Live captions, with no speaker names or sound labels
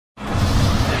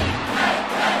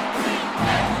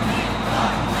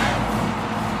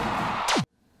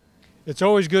It's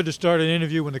always good to start an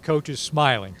interview when the coach is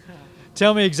smiling.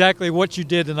 Tell me exactly what you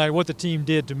did tonight, what the team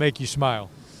did to make you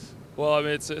smile. Well, I mean,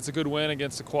 it's a good win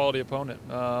against a quality opponent.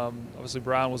 Obviously,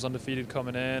 Brown was undefeated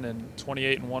coming in, and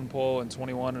 28 in one poll and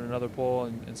 21 in another poll,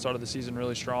 and started the season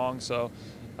really strong. So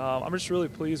I'm just really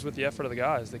pleased with the effort of the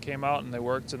guys. They came out and they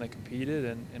worked and they competed,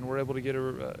 and were able to get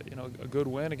a good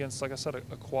win against, like I said, a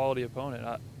quality opponent.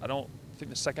 I don't think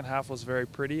the second half was very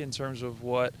pretty in terms of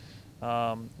what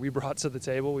we brought to the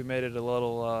table. We made it a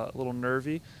little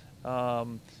nervy.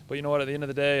 But you know what, at the end of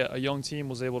the day, a young team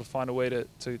was able to find a way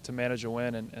to manage a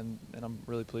win, and I'm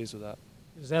really pleased with that.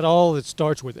 Is that all that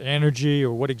starts with energy,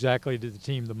 or what exactly did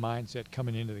the mindset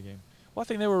coming into the game? Well, I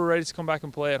think they were ready to come back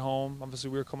and play at home. Obviously,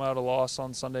 we were coming out of a loss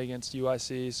on Sunday against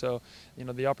UIC, so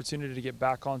the opportunity to get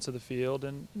back onto the field,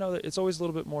 and it's always a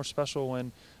little bit more special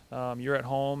when you're at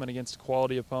home and against a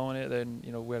quality opponent.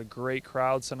 And we had a great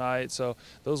crowd tonight, so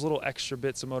those little extra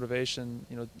bits of motivation,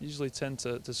 usually tend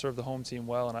to serve the home team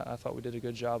well, and I thought we did a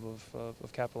good job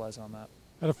of capitalizing on that.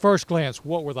 At a first glance,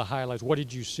 what were the highlights? What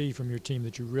did you see from your team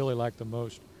that you really liked the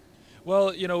most?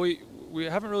 Well, we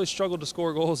haven't really struggled to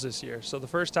score goals this year. So the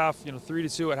first half,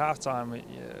 3-2 at halftime,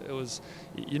 it was,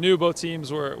 you knew both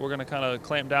teams were going to kind of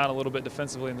clamp down a little bit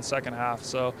defensively in the second half.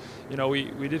 So,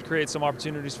 we did create some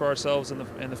opportunities for ourselves in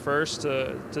the first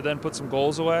to then put some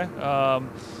goals away.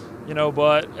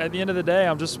 But at the end of the day,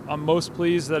 I'm most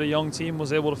pleased that a young team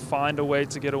was able to find a way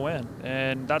to get a win,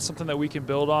 and that's something that we can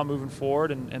build on moving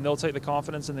forward. And they'll take the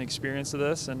confidence and the experience of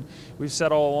this. And we've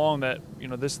said all along that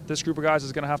this group of guys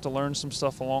is going to have to learn some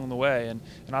stuff along the way. And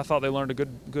I thought they learned a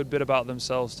good bit about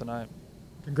themselves tonight.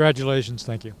 Congratulations,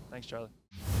 thank you. Thanks, Charlie.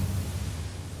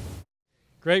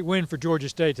 Great win for Georgia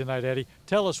State tonight, Eddie.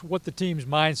 Tell us what the team's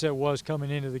mindset was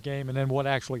coming into the game, and then what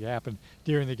actually happened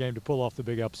during the game to pull off the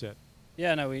big upset.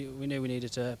 Yeah, no, we knew we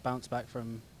needed to bounce back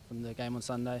from the game on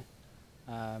Sunday,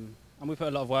 and we put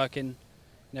a lot of work in.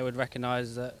 We'd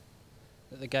recognise that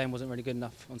the game wasn't really good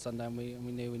enough on Sunday, and we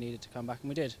knew we needed to come back, and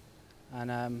we did.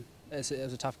 And it was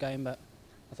a tough game, but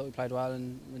I thought we played well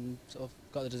and sort of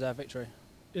got the deserved victory.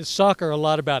 Is soccer a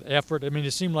lot about effort? I mean,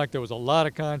 it seemed like there was a lot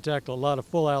of contact, a lot of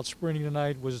full-out sprinting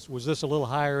tonight. Was this a little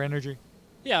higher energy?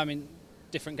 Yeah, I mean,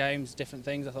 different games, different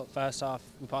things. I thought first half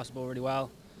we passed the ball really well,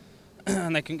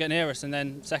 and they couldn't get near us. And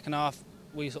then second half,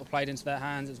 we sort of played into their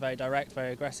hands. It's very direct,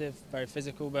 very aggressive, very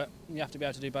physical, but you have to be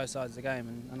able to do both sides of the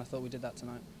game, and I thought we did that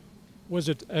tonight. Was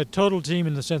it a total team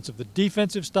in the sense of the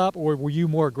defensive stop, or were you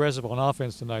more aggressive on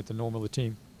offense tonight than normal the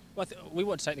team? Well, we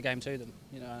wanted to take the game to them.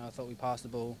 And I thought we passed the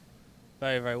ball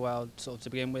very, very well sort of to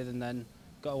begin with, and then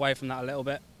got away from that a little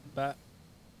bit. But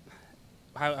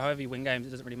however you win games, it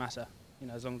doesn't really matter.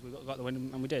 As long as we got the win,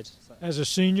 and we did. So. As a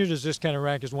senior, does this kind of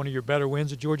rank as one of your better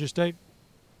wins at Georgia State?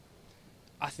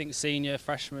 I think senior,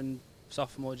 freshman,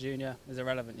 sophomore, junior is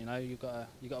irrelevant. You've got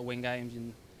to win games,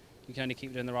 and you can only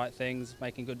keep doing the right things,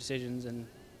 making good decisions, and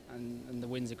the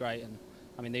wins are great. And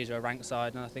I mean, these are a ranked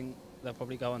side, and I think they'll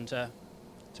probably go on to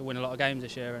win a lot of games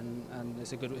this year, and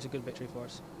it's a good victory for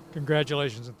us.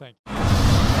 Congratulations and thank you.